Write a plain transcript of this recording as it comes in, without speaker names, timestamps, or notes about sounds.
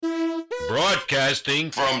Broadcasting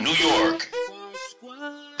from New York,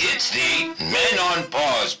 it's the Men on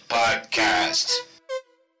Pause podcast.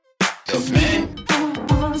 The Men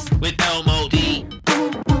with LMOD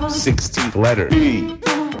 16th letter B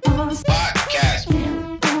podcast.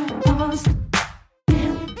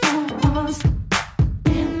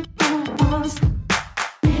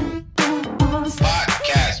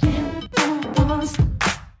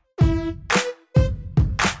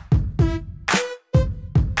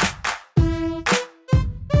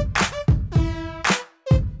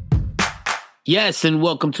 Yes, and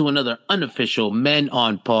welcome to another unofficial Men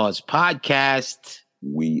on Pause podcast.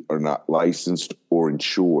 We are not licensed or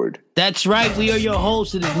insured. That's right, we are your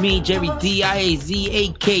hosts. It is me, Jerry Diaz,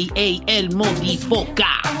 a.k.a. El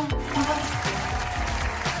Modifoca.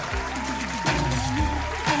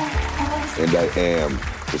 And I am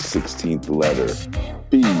the 16th letter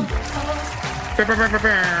B.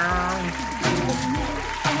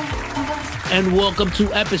 And welcome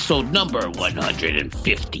to episode number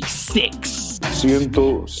 156.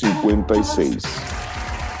 156.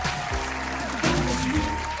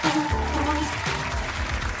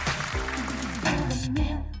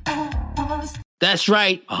 That's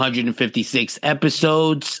right, 156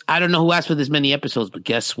 episodes. I don't know who asked for this many episodes, but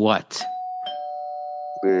guess what?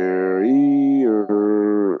 They're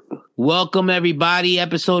here. Welcome, everybody.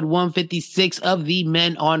 Episode 156 of the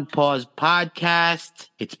Men on Pause podcast.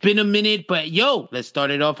 It's been a minute, but yo, let's start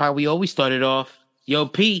it off how we always started off. Yo,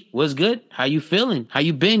 P, what's good? How you feeling? How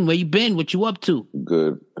you been? Where you been? What you up to?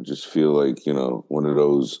 Good. I just feel like, one of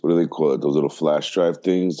those, what do they call it? Those little flash drive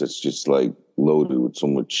things that's just like loaded with so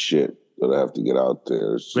much shit that I have to get out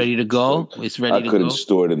there. It's ready to go? It's ready to go? I couldn't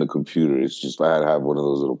store it in the computer. It's just, I had to have one of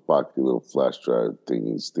those little pocket, little flash drive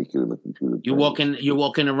thingies, stick it in the computer. You're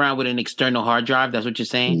walking around with an external hard drive? That's what you're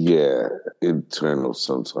saying? Yeah, internal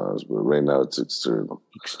sometimes, but right now it's external.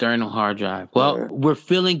 External hard drive. Well, yeah. We're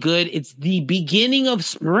feeling good. It's the beginning of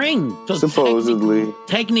spring. So supposedly.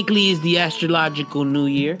 Technically is the astrological new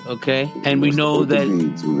year, okay? And we know that...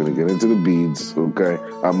 We're going to get into the beads, okay?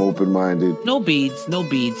 I'm open-minded. No beads.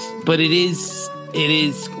 But it is,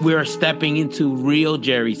 we're stepping into real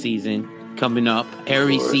Jerry season coming up,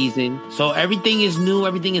 Aries season. So everything is new,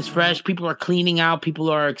 everything is fresh. People are cleaning out, people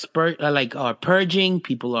are are purging,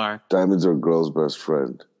 people are... Diamonds are a girl's best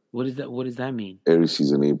friend. What does that mean? Aries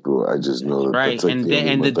season April. I just know that. Right, that's like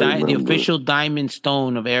the official diamond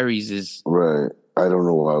stone of Aries is... Right. I don't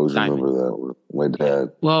know why I always remember that one. My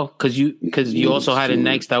dad. Well, because you also had a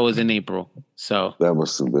next that was in April. So that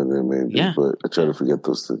must have been it, maybe. Yeah. But I try to forget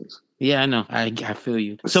those things. Yeah, I know. I feel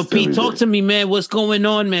you. So, Pete, talk to me, man. What's going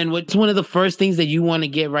on, man? What's one of the first things that you want to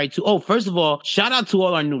get right to? Oh, first of all, shout out to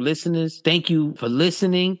all our new listeners. Thank you for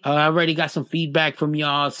listening. I already got some feedback from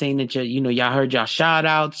y'all saying that y'all heard y'all shout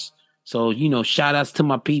outs. So, shout outs to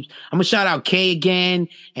my peeps. I'm going to shout out Kay again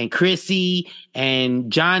and Chrissy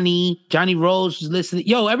and Johnny Rose is listening.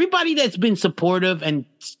 Yo, everybody that's been supportive and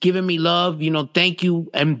giving me love, thank you.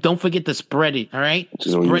 And don't forget to spread it, all right? Do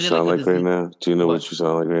you know what you sound like right now? Do you know what you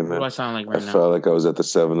sound like right now? What do I sound like right now? I felt like I was at the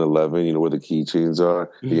 7-Eleven, where the keychains are.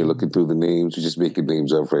 Mm-hmm. And you're looking through the names. You're just making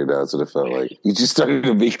names up right now. That's what it felt like. You just started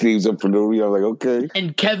to make names up for no reason. I was like, okay.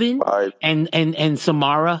 And Kevin and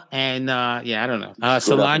Samara and, I don't know.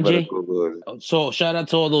 Solange. So shout out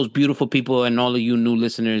to all those beautiful people and all of you new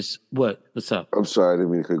listeners. What's up? I'm sorry, I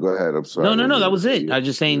didn't mean to go ahead. I'm sorry. No, that was it. I was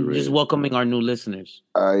just saying, just welcoming our new listeners.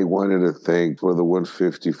 I wanted to thank for the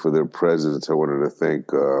 150 for their presence. I wanted to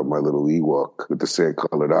thank my little Ewok with the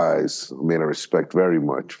sand-colored eyes. A man I respect very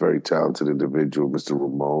much. Very talented individual, Mr.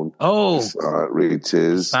 Ramon. Oh. Ray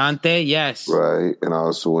Tiz. Sante, yes. Right. And I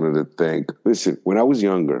also wanted to thank, listen, when I was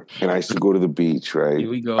younger and I used to go to the beach, right? Here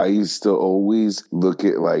we go. I used to always look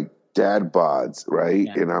at dad bods, right?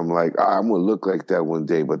 Yeah. And I'm like, I'm going to look like that one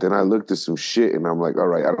day. But then I looked at some shit and I'm like, all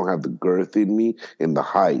right, I don't have the girth in me and the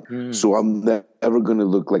height. So I'm never going to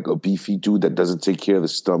look like a beefy dude that doesn't take care of the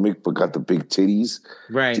stomach but got the big titties.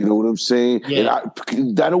 Right. Do you know what I'm saying? Yeah.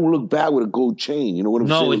 And I don't look bad with a gold chain. You know what I'm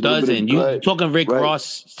saying? No, it doesn't. You're talking Rick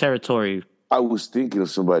Ross territory. I was thinking of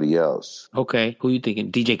somebody else. Okay. Who are you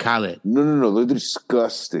thinking? DJ Khaled? No. They're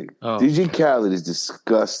disgusting. Oh. DJ Khaled is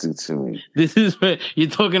disgusting to me. This is what you're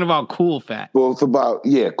talking about cool fat. Both about,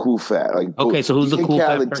 cool fat. Okay, so who's DJ the cool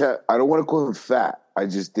Khaled, fat? I don't want to call him fat. I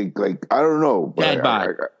just think, I don't know. Dad bod.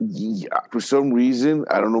 For some reason,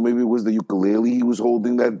 I don't know, maybe it was the ukulele he was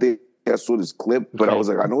holding that day. I saw this clip, but I was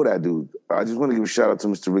like, I know that dude. I just want to give a shout out to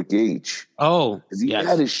Mr. Rick H. Oh, because he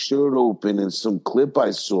had his shirt open in some clip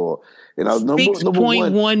I saw. And I was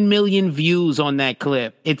 6.1 million views on that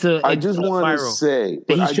clip. I just want to say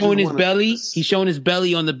he's showing his belly. He's showing his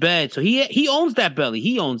belly on the bed. So he owns that belly.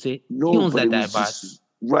 He owns it. No, he owns that box.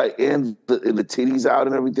 Right, and the titties out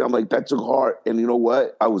and everything. I'm like, that took heart. And you know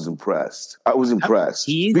what? I was impressed.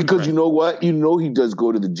 He is Because impressed. you know what? You know he does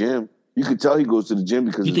go to the gym. You could tell he goes to the gym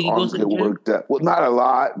because his arms get worked out. Well, not a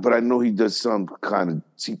lot, but I know he does some kind of...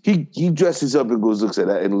 He dresses up and looks at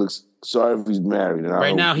that and looks... Sorry if he's married. And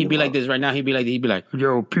right now, he'd be like this. Right now, he'd be like,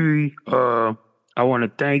 yo, P, I want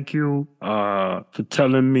to thank you for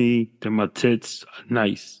telling me that my tits are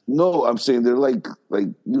nice. No, I'm saying they're like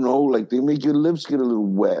they make your lips get a little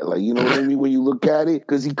wet. Like, you know what I mean? When you look at it,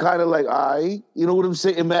 because he kind of like, you know what I'm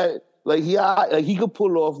saying, Matt? Like he could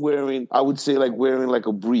pull off wearing, I would say, like wearing like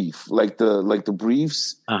a brief, like the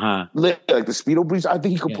briefs, like the Speedo briefs. I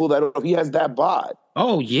think he could pull that off. He has that bod.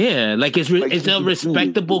 Oh yeah, like it's a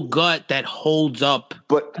respectable gut that holds up,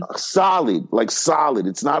 but solid.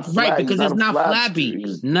 It's not flat. Right, because it's not flabby.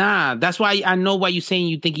 Nah, that's why I know why you're saying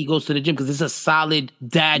you think he goes to the gym, because it's a solid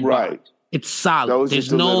dad bod. It's solid.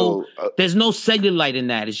 There's no cellulite in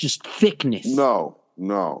that. It's just thickness. No.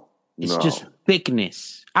 It's just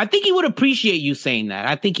thickness. I think he would appreciate you saying that.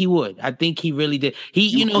 I think he would. I think he really did.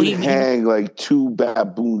 He hang like 2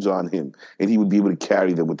 baboons on him, and he would be able to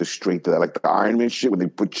carry them with the strength of that, like the Iron Man shit when they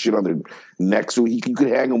put shit on their neck, so he could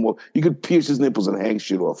hang them. He could pierce his nipples and hang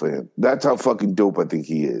shit off of him. That's how fucking dope I think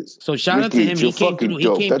he is. So shout out to him. He came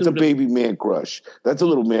through. That's a baby man crush. That's a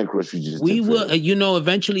little man crush. We will.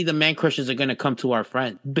 Eventually the man crushes are gonna come to our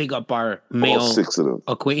friend. Big up our male all 6 of them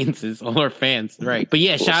acquaintances, all our fans, right? But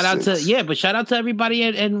yeah, shout out to everybody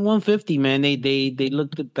at 150, man. They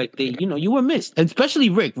looked like they, you were missed. And especially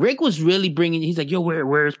Rick. Rick was really bringing, he's like, yo,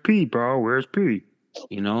 where's P, bro? Where's P?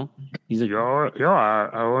 He's like, yo,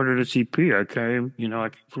 I wanted to see P. I came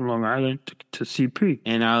from Long Island to see P.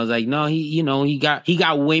 And I was like, no, he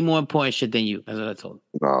got way more important shit than you. That's what I told him.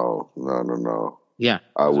 No. Yeah.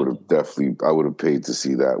 I would have paid to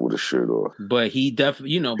see that with a shirt off. But he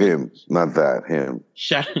definitely, him, not that, him.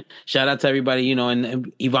 Shout out to everybody,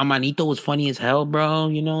 and Ivan Manito was funny as hell, bro.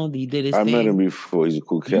 He did his thing. I met him before. He's a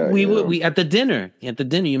cool cat. We at the dinner.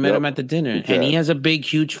 You met him at the dinner. And he has a big,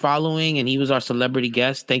 huge following, and he was our celebrity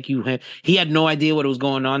guest. Thank you. He had no idea what was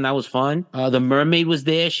going on. That was fun. The mermaid was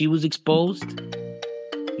there. She was exposed.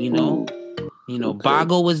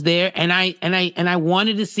 Bago was there. And I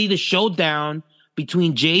wanted to see the showdown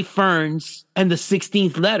between Jay Ferns and the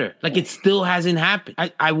 16th letter. Like, it still hasn't happened.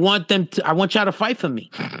 I want y'all to fight for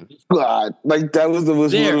me. God, like that was the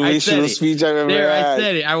most motivational speech I've ever had. I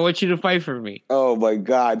said it. I want you to fight for me. Oh my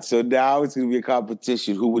God. So now it's going to be a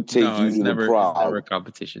competition. Who would take you to the prom? It's never a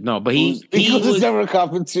competition. No, but it's never a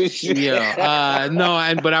competition. Yeah.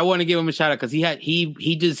 But I want to give him a shout out because he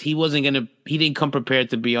didn't come prepared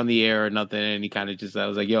to be on the air or nothing. And he kind of I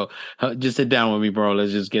was like, yo, just sit down with me, bro.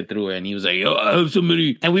 Let's just get through it. And he was like, yo, I have so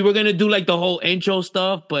many. And we were going to do like the whole intro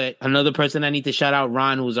stuff. But another person I need to shout out,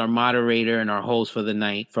 Ron, who's our moderator and our host for the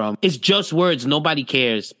night from It's Just Words, Nobody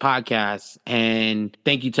Cares podcast. And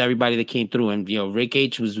thank you to everybody that came through. And, Rick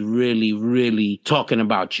H was really, really talking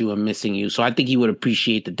about you and missing you. So I think he would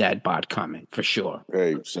appreciate the dad bod comment for sure.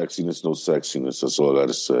 Hey, sexiness, no sexiness. That's all I got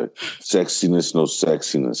to say. Sexiness, no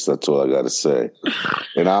sexiness. That's all I got to say.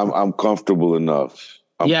 And I'm comfortable enough.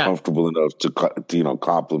 Comfortable enough to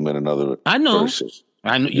compliment another person.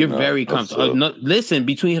 I know you're very comfortable. Listen,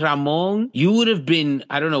 between Ramon, you would have been,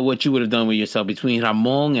 I don't know what you would have done with yourself. Between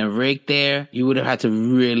Ramon and Rick there, you would have had to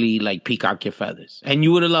really peacock your feathers. And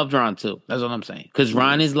you would have loved Ron too. That's what I'm saying. Because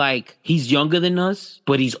Ron is he's younger than us,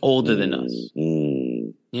 but he's older than us.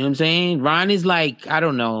 You know what I'm saying? Ron is I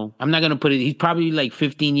don't know. I'm not going to put it. He's probably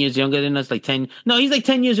 15 years younger than us, 10. No, he's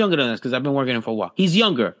 10 years younger than us because I've been working him for a while. He's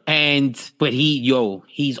younger. But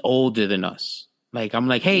he's older than us. I'm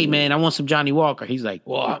like, hey, man, I want some Johnny Walker. He's like,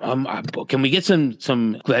 well, can we get some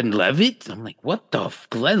Glenn Levitt? I'm like, what the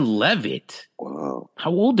Glenn Levitt? Wow.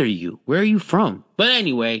 How old are you? Where are you from? But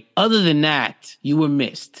anyway, other than that, you were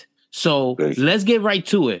missed. So let's get right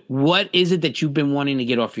to it. What is it that you've been wanting to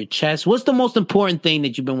get off your chest? What's the most important thing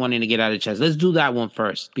that you've been wanting to get out of your chest? Let's do that one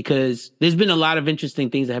first, because there's been a lot of interesting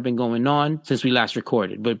things that have been going on since we last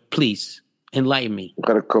recorded. But please, enlighten me.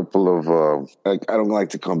 Got a couple of, I don't like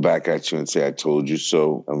to come back at you and say I told you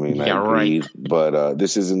so. I mean, I agreed, right. But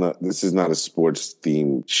this is not a sports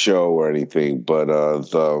themed show or anything. But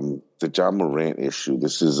the John Morant issue.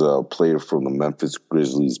 This is a player from the Memphis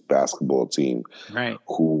Grizzlies basketball team, right?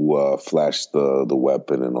 Who flashed the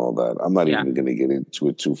weapon and all that. I'm not even going to get into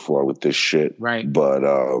it too far with this shit, right? But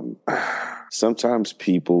sometimes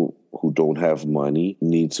people who don't have money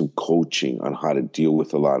need some coaching on how to deal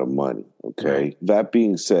with a lot of money. Okay. Right. That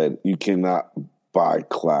being said, you cannot buy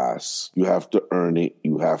class. You have to earn it.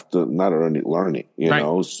 You have to not earn it, learn it. You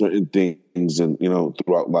know, certain things things and,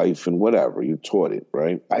 throughout life and whatever. You're taught it,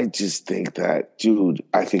 right? I just think that, dude,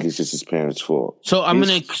 I think it's just his parents' fault. So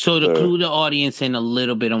to clue the audience in a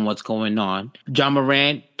little bit on what's going on, John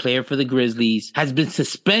Morant, player for the Grizzlies, has been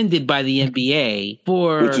suspended by the NBA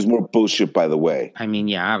for... Which is more bullshit, by the way. I mean,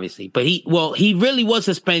 yeah, obviously. But he really was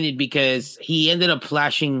suspended because he ended up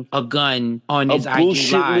flashing a gun on his IG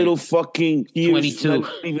bullshit Live. Little fucking... 22.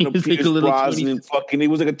 Not even a Pierce Brosnan fucking... He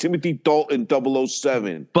was like a Timothy Dalton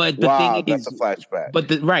 007. But the thing that's a flashback. But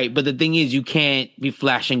the thing is, you can't be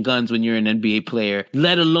flashing guns when you're an NBA player,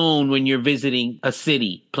 let alone when you're visiting a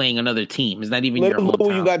city playing another team. It's not even your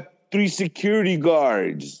hometown. You got 3 security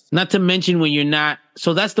guards. Not to mention when you're not.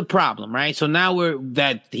 So that's the problem, right? So now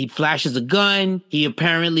he flashes a gun. He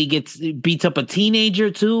apparently beats up a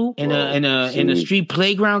teenager too in a street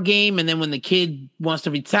playground game. And then when the kid wants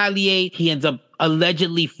to retaliate, he ends up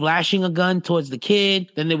allegedly flashing a gun towards the kid.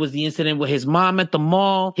 Then there was the incident with his mom at the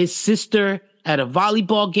mall, his sister at a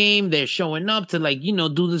volleyball game. They're showing up to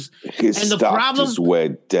do this. And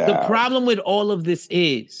the problem with all of this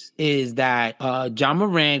is that John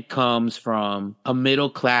Morant comes from a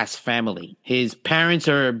middle class family. His parents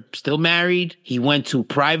are still married. He went to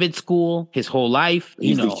private school his whole life.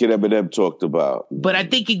 He's the kid Eminem talked about. But I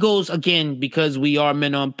think it goes, again, because we are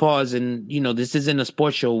Men on Pause and, this isn't a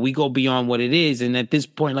sports show. We go beyond what it is. And at this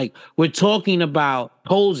point, we're talking about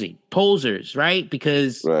posers, right?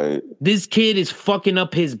 Because this kid is fucking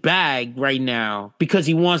up his bag right now because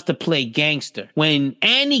he wants to play gangster. When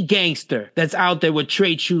any gangster that's out there would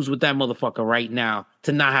trade shoes with that motherfucker right now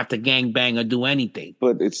to not have to gangbang or do anything.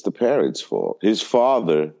 But it's the parents' fault. His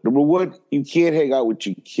father, number one, you can't hang out with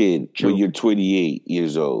your kid when you're 28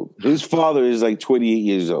 years old. His father is 28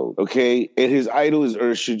 years old, okay? And his idol is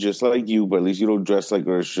Usher, just like you, but at least you don't dress like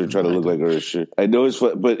Usher, try to look like Usher. I know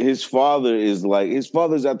but his father is his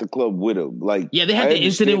father's at the club with him. Yeah, they had the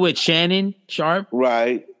incident with Shannon Sharp.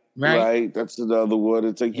 Right. That's another one.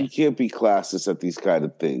 It's you can't be classist at these kind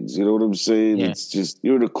of things. You know what I'm saying? Yeah. It's just,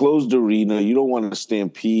 you're in a closed arena. You don't want to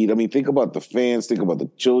stampede. I mean, think about the fans. Think about the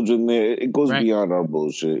children there. It goes beyond our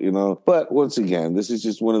bullshit, But once again, this is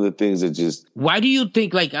just one of the things that just... Why do you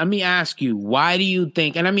think, let me ask you, why do you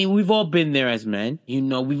think... And I mean, we've all been there as men.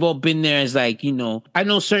 We've all been there as I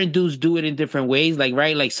know certain dudes do it in different ways.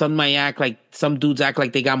 Some might act some dudes act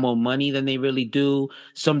like they got more money than they really do.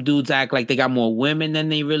 Some dudes act like they got more women than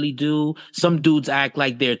they really do. Some dudes act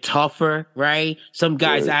like they're tougher, right? Some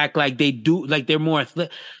guys act like they do, they're more.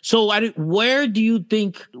 So why do you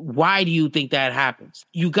think that happens?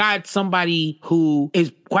 You got somebody who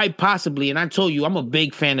is quite possibly, and I told you, I'm a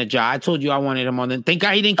big fan of Ja. I told you I wanted him on the, thank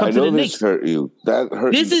God he didn't come to the Knicks. Hurt you. That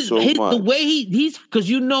hurt you so much. The way he's,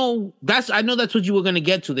 because I know that's what you were going to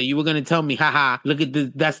get to there. You were going to tell me, haha, look at this,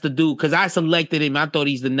 that's the dude. Because I selected him. I thought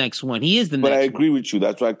he's the next one. He is the next one. But I agree with you.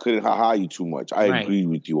 That's why I couldn't haha you too much. I agree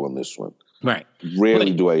with you on this one. Right.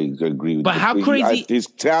 Rarely do I agree with you. But how crazy... his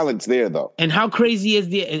talent's there, though. And how crazy is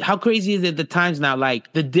it the times now,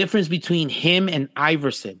 the difference between him and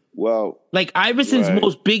Iverson? Well... Iverson's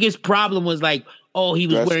most biggest problem was he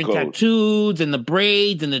was wearing tattoos and the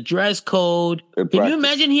braids and the dress code. Can you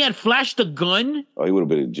imagine he had flashed a gun? Oh, he would have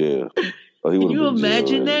been in jail. Can you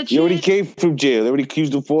imagine that shit? He already came from jail. They already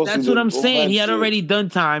accused him falsely. That's what I'm saying. He had already done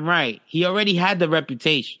time, right? He already had the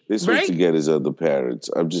reputation. This once again is other parents.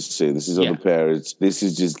 I'm just saying, this is other parents. This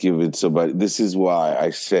is just giving somebody. This is why I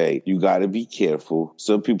say you got to be careful.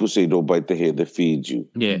 Some people say don't bite the hand that feeds you.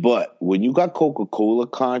 Yeah. But when you got Coca-Cola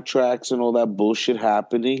contracts and all that bullshit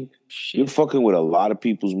happening, you're fucking with a lot of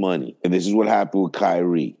people's money. And this is what happened with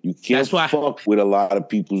Kyrie. You can't fuck with a lot of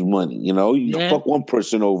people's money. You fuck one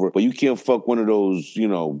person over, but you can't fuck one of those,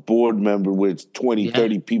 board members where it's 20,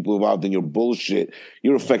 30 people involved in your bullshit.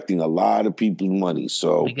 You're affecting a lot of people's money.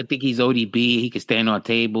 So I think he's ODB. He can stand on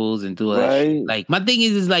tables and do all that shit. My thing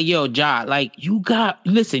is yo, Ja, you can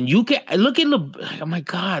look at oh my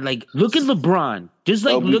God, look at LeBron. Just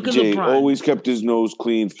look at LeBron. Always kept his nose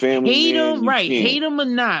clean. Family hate man, him, right? Can't. Hate him or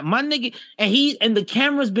not, my nigga. And the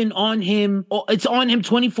camera's been on him. It's on him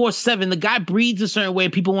 24/7. The guy breathes a certain way.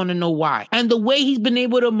 People want to know why. And the way he's been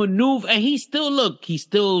able to maneuver, and he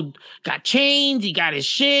still got chains. He got his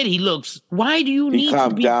shit. He looks. Why do you need to be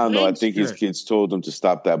calmed down gangster? Though? I think his kids told him to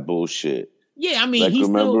stop that bullshit. Yeah, I mean,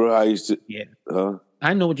 remember I used to. Yeah. Huh?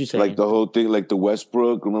 I know what you're saying. The whole thing, the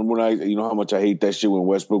Westbrook. Remember when how much I hate that shit when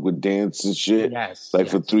Westbrook would dance and shit? Yes.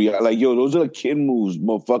 For 3 hours. Those are kid moves,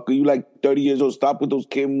 motherfucker. You 30 years old. Stop with those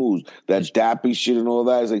kid moves. That dappy shit and all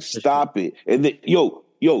that. It's stop it. And then,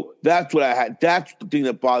 Yo, that's what I had. That's the thing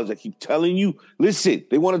that bothers. I keep telling you. Listen,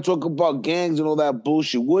 they want to talk about gangs and all that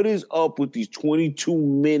bullshit. What is up with these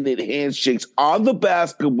 22-minute handshakes on the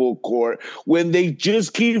basketball court when they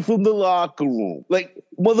just came from the locker room? Like,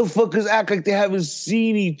 motherfuckers act like they haven't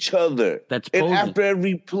seen each other. That's and posing. after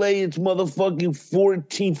every play, it's motherfucking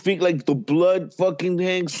 14 feet, like the blood fucking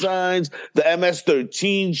hang signs, the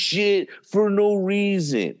MS-13 shit for no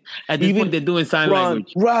reason. At this point, they're doing sign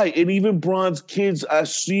language. Right, and even Bron's kids, I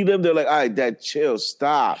see them, they're like, all right, Dad, chill,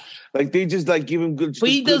 stop. Like, they just, like, give him good... But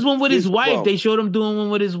he does one with his wife. Bump. They showed him doing one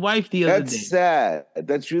with his wife the other day. That's sad.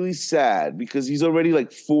 That's really sad because he's already,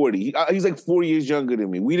 like, 40. He's, like, 4 years younger than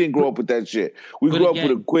me. We didn't grow up with that shit. We grew up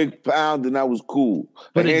with a quick pound, and that was cool.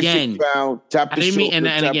 But again, pound, tap the shoulder,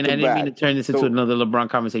 I didn't mean to turn this into another LeBron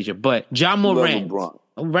conversation. But Ja Morant...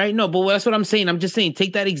 Right? No, but that's what I'm saying. I'm just saying,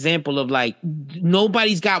 take that example of like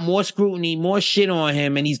nobody's got more scrutiny, more shit on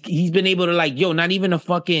him, and he's been able to like, not even a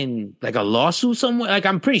fucking like a lawsuit somewhere. Like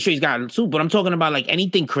I'm pretty sure he's got a suit, but I'm talking about like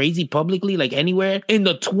anything crazy publicly, like anywhere in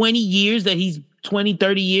the 20 years that he's 20,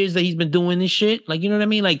 30 years that he's been doing this shit. Like, you know what I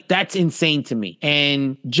mean? Like, that's insane to me.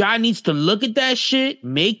 And Ja needs to look at that shit,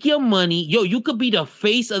 make your money. Yo, you could be the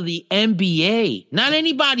face of the NBA, not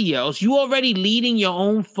anybody else. You already leading your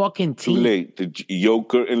own fucking team. Too late. The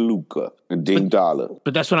Joker and Luka and Dame Dollar.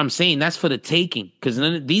 But that's what I'm saying. That's for the taking. Because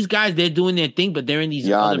these guys, they're doing their thing, but they're in these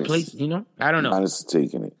other places, you know? I don't know. Giannis is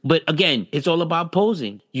taking it. But again, it's all about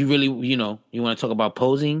posing. You really, you want to talk about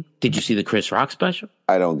posing? Did you see the Chris Rock special?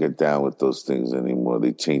 I don't get down with those things anymore.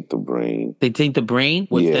 They taint the brain. They taint the brain?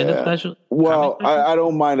 With stand-up special? Well, I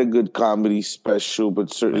don't mind a good comedy special,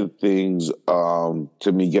 but certain things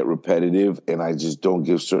to me get repetitive, and I just don't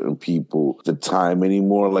give certain people the time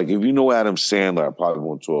anymore. Like, if you know Adam Sandler, I probably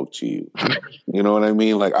won't talk to you. You know what I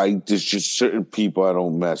mean? Like, there's just certain people I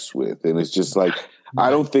don't mess with, and it's just like I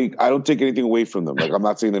don't take anything away from them. Like, I'm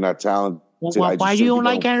not saying they're not talented. Well, why do you don't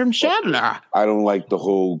like Adam Sandler? I don't like the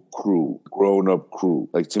whole crew, grown-up crew.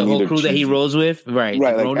 Like, to me, the whole crew that he rolls with, right?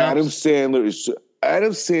 Right. Like Adam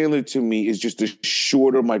Sandler to me is just a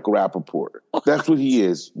shorter Michael Rappaport. That's what he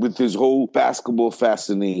is with his whole basketball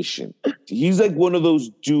fascination. He's like one of those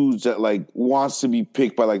dudes that like wants to be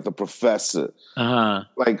picked by like the professor,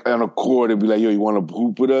 like on a court and be like, "Yo, you want to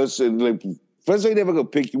hoop with us?" And like, Professor ain't never gonna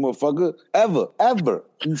pick you, motherfucker. Ever.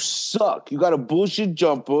 You suck. You got a bullshit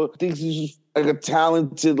jumper. Thinks he's just like a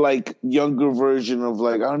talented, like, younger version of,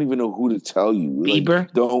 like, I don't even know who to tell you. Bieber?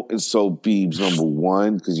 Like, don't insult Biebs, number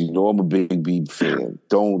one, because you know I'm a big Bieb fan.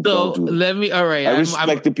 Don't do that. All right. I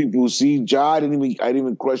respect the people who see Ja. I didn't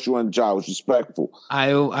even crush you on Ja. I was respectful. I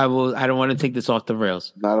don't want to take this off the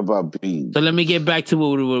rails. Not about Biebs. So let me get back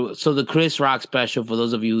to so the Chris Rock special, for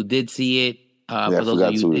those of you who did see it, for those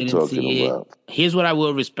of you who didn't see it, here's what I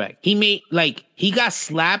will respect. He got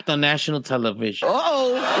slapped on national television.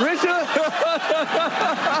 Uh-oh, Richard.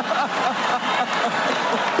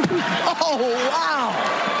 Oh,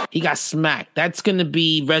 wow. He got smacked. That's going to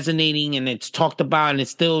be resonating, and it's talked about, and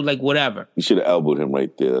it's still like whatever. You should have elbowed him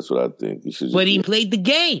right there. That's what I think. But he played the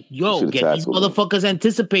game. Yo, get these motherfuckers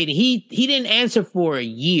anticipating. He didn't answer for a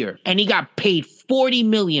year, and he got paid $40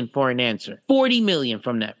 million for an answer. $40 million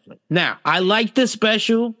from Netflix. Now, I like the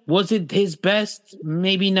special. Was it his best?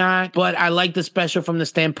 Maybe not. But I like the special from the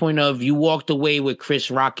standpoint of you walked away with Chris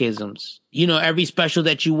Rockisms. You know, every special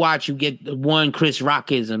that you watch, you get one Chris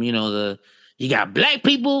Rockism. You know, you got black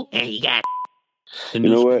people and you got... You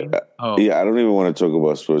know what? Yeah, I don't even want to talk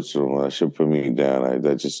about sports anymore. That should put me down.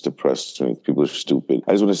 That just depressed me. People are stupid.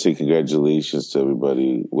 I just want to say congratulations to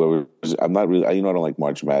everybody. I'm not really, I don't like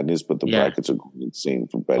March Madness, but the brackets are going insane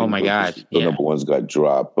for betting. Oh my God. The number ones got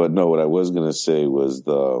dropped. But no, what I was going to say was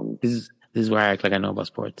This is where I act like I know about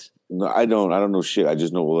sports. No, I don't know shit. I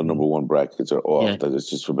just know all the number one brackets are off. That it's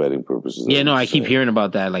just for betting purposes. Yeah, no, I keep hearing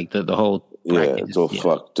about that. Like the whole bracket. Yeah, it's all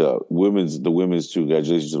fucked up. The women's too.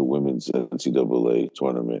 Congratulations to the women's NCAA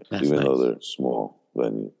tournament, though they're small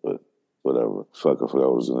venue, but whatever. Fuck, I forgot what I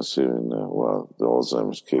was going to say right now. Wow, the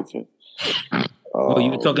Alzheimer's kicking.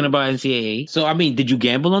 You were talking about NCAA. So, I mean, did you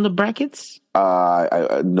gamble on the brackets?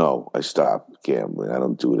 No, I stopped gambling. I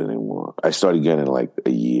don't do it anymore. I started again in like a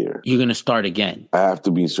year. You're going to start again? I have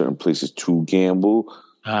to be in certain places to gamble.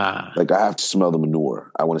 Like I have to smell the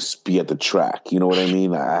manure. I want to be at the track. You know what I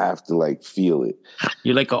mean? I have to like feel it.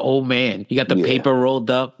 You're like an old man. You got the paper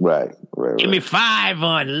rolled up. Right. Give me 5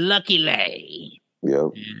 on Lucky Lay.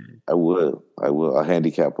 Yep. I will. I'll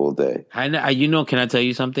handicap all day. Can I tell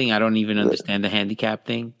you something? I don't even understand the handicap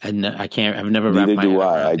thing. I can't. I've never wrapped my head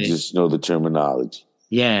around I just know the terminology.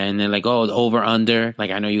 Yeah, and they're like, oh, over, under.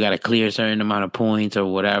 Like, I know you got to clear a certain amount of points or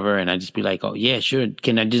whatever. And I just be like, oh, yeah, sure.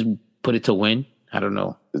 Can I just put it to win? I don't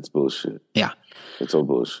know. It's bullshit. Yeah. It's all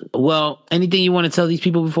bullshit. Well, anything you want to tell these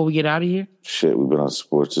people before we get out of here? Shit, we've been on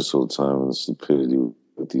sports this whole time and the stupidity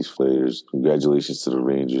with these players. Congratulations to the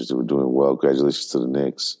Rangers. They were doing well. Congratulations to the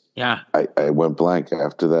Knicks. Yeah. I went blank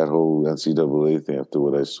after that whole NCAA thing. After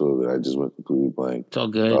what I saw, that I just went completely blank. It's all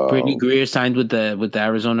good. Brittany Greer signed with the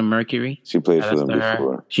Arizona Mercury. She played for them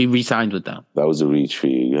before. She re-signed with them. That was a reach for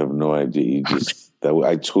you. You have no idea. You just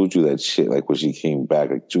I told you that shit like when she came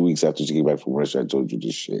back, like 2 weeks after she came back from Russia. I told you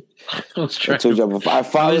this shit. I told you I followed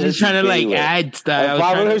her. I was just trying to like add stuff. I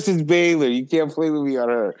followed her since Baylor. You can't play with me on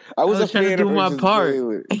her. I was trying to do my part.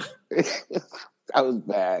 I was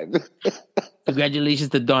bad. Congratulations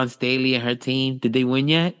to Dawn Staley and her team. Did they win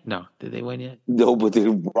yet? No. Did they win yet? No, but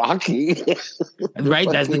they're rocky. Right?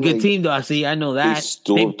 That's the good team, though. See, I know that. They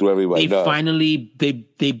stormed through everybody. They finally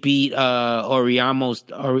they beat Oriamos.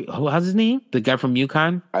 How's his name? The guy from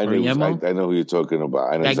UConn? I know who you're talking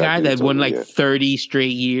about. I know that exactly guy that won like 30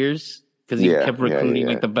 straight years. Because he kept recruiting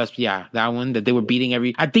like the best. Yeah, that one that they were beating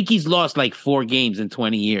every. I think he's lost like 4 games in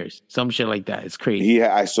 20 years. Some shit like that. It's crazy.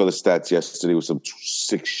 I saw the stats yesterday with some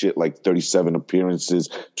sick shit like 37 appearances,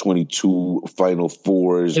 22 Final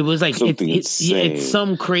Fours. It was like something insane. It's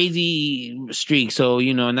some crazy streak. So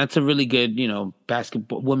and that's a really good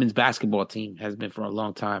women's basketball team has been for a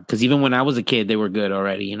long time. Because even when I was a kid, they were good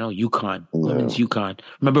already. UConn, women's UConn.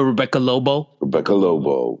 Remember Rebecca Lobo? Rebecca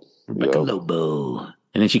Lobo.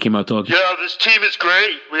 And then she came out talking. Yeah, this team is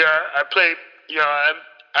great. I played.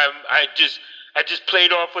 I just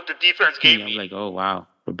played off what the defense gave me. I'm like, oh wow,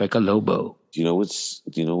 Rebecca Lobo. Do you know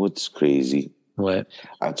what's crazy? What?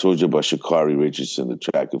 I told you about Sha'Carri Richardson, the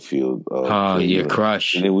track and field. Your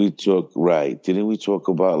crush. And then Didn't we talk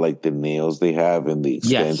about like the nails they have and the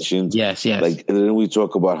extensions? Yes. Like, and then we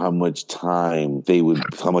talk about how much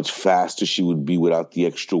how much faster she would be without the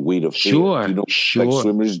extra weight of hair. Sure. Like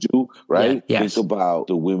swimmers do, right? Yeah, yes. Think about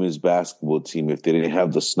the women's basketball team if they didn't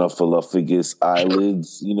have the snuffleupagus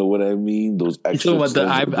eyelids. You know what I mean? Those extra. You talking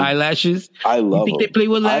about the eyelashes? I love. You think they play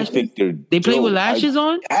with lashes? I think they play with lashes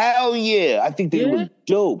on. Hell yeah! I think they look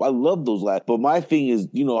dope. I love those lashes. But my thing is,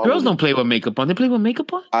 girls don't play with makeup on. They play with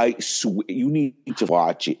makeup on. I swear, you need to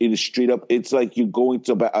watch it. It is straight up. It's like you're going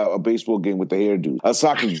to a baseball game with the hairdos, a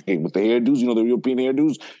soccer game with the hairdos. The European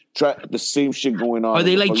hairdos. Try the same shit going on. Are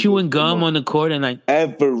they like chewing gum on the court and like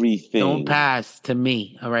everything? Don't pass to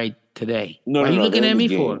me. All right, today. No, Why are you looking at me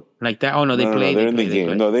for? Like that? Oh no, they play. They're in the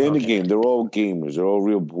game. No, they're in the game. They're all gamers. They're all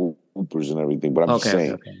real hoopers and everything. But I'm just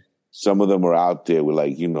saying. Okay. Some of them are out there with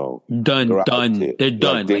like, done. They're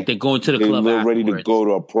done. Like they're going to the club. They're ready to go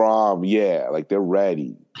to a prom. Yeah, like they're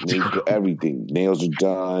ready. Everything. Nails are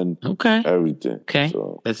done. Okay. Everything. Okay.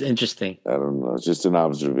 So, that's interesting. I don't know. It's just an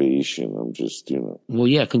observation. I'm just, Well,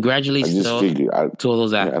 yeah. Congratulations to all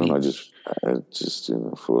those athletes. I don't know. I just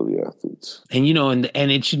for all the athletes. And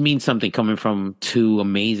and it should mean something coming from 2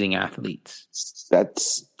 amazing athletes.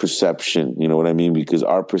 That's perception. You know what I mean? Because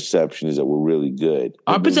our perception is that we're really good.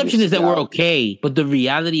 Our perception is that we're okay, but the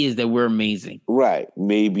reality is that we're amazing. Right.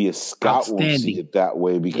 Maybe a scout won't see it that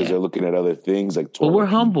way because they're looking at other things like. But we're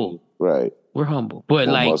humble. Right. We're humble. But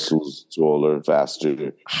more like muscles, taller,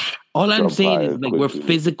 faster. All I'm saying is like we're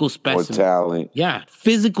physical specimens. More talent. Yeah.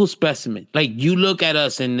 Physical specimen. Like you look at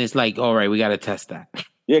us and it's like, all right, we got to test that.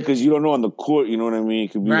 Yeah, because you don't know on the court, you know what I mean?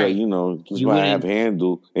 It could be like, just might have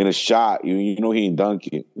handle in a shot. You know he ain't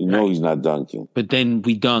dunking. You know he's not dunking. But then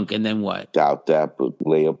we dunk, and then what? Doubt that, but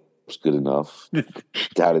layup's good enough.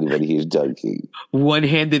 Doubt anybody here's dunking.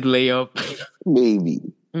 One-handed layup. Maybe.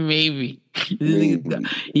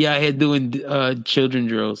 Yeah, I had doing children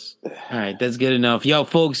drills. All right, that's good enough. Yo,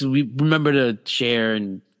 folks, we remember to share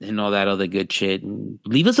and all that other good shit. And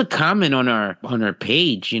leave us a comment on our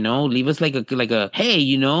page, Leave us like a hey,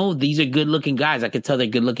 these are good looking guys. I could tell they're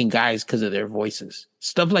good looking guys because of their voices.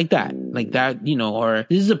 Stuff like that. Like that, or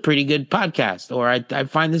this is a pretty good podcast. Or I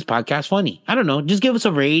find this podcast funny. I don't know. Just give us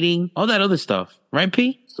a rating. All that other stuff. Right,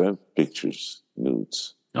 P? Send pictures,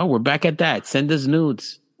 nudes. Oh, we're back at that. Send us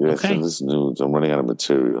nudes. Yeah, send us nudes. I'm running out of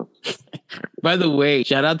material. By the way,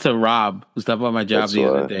 shout out to Rob, who stopped by my job the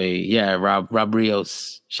other day. Yeah, Rob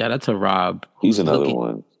Rios. Shout out to Rob. He's another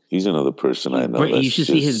one. He's another person I know. You should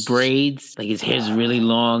see his braids. Like his hair's really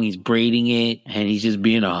long. He's braiding it, and he's just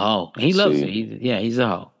being a hoe. He loves it. He's a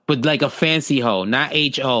hoe. But like a fancy hoe, not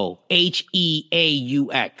H-O. Heaux.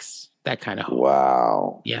 That kind of hoe.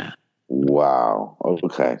 Wow. Yeah. Wow.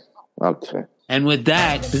 Okay. And with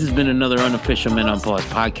that, this has been another unofficial Men on Pause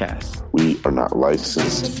podcast. We are not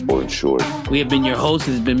licensed or insured. We have been your hosts.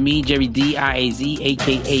 It has been me, Jerry Diaz,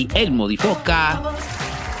 a.k.a. El Modifoca.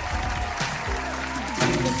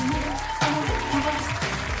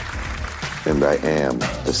 And I am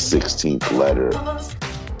the 16th letter.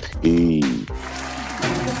 E.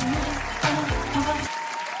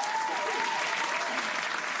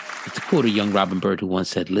 It's a quote of young Robin Bird who once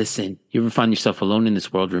said, listen, you ever find yourself alone in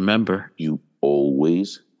this world, remember, you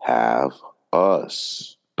always have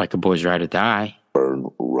us. Like a boy's ride or die. Burn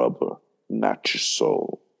rubber, not your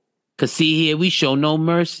soul. 'Cause see here, we show no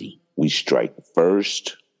mercy. We strike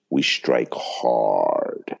first, we strike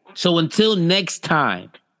hard. So until next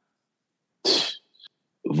time.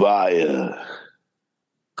 Via.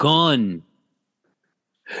 Gun.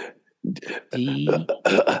 D.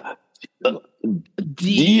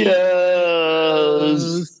 Dios.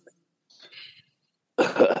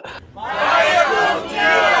 Vaya con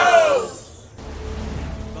Dios.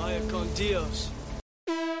 Vaya con Dios.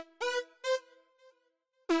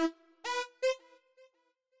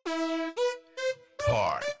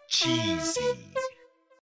 Part cheesy.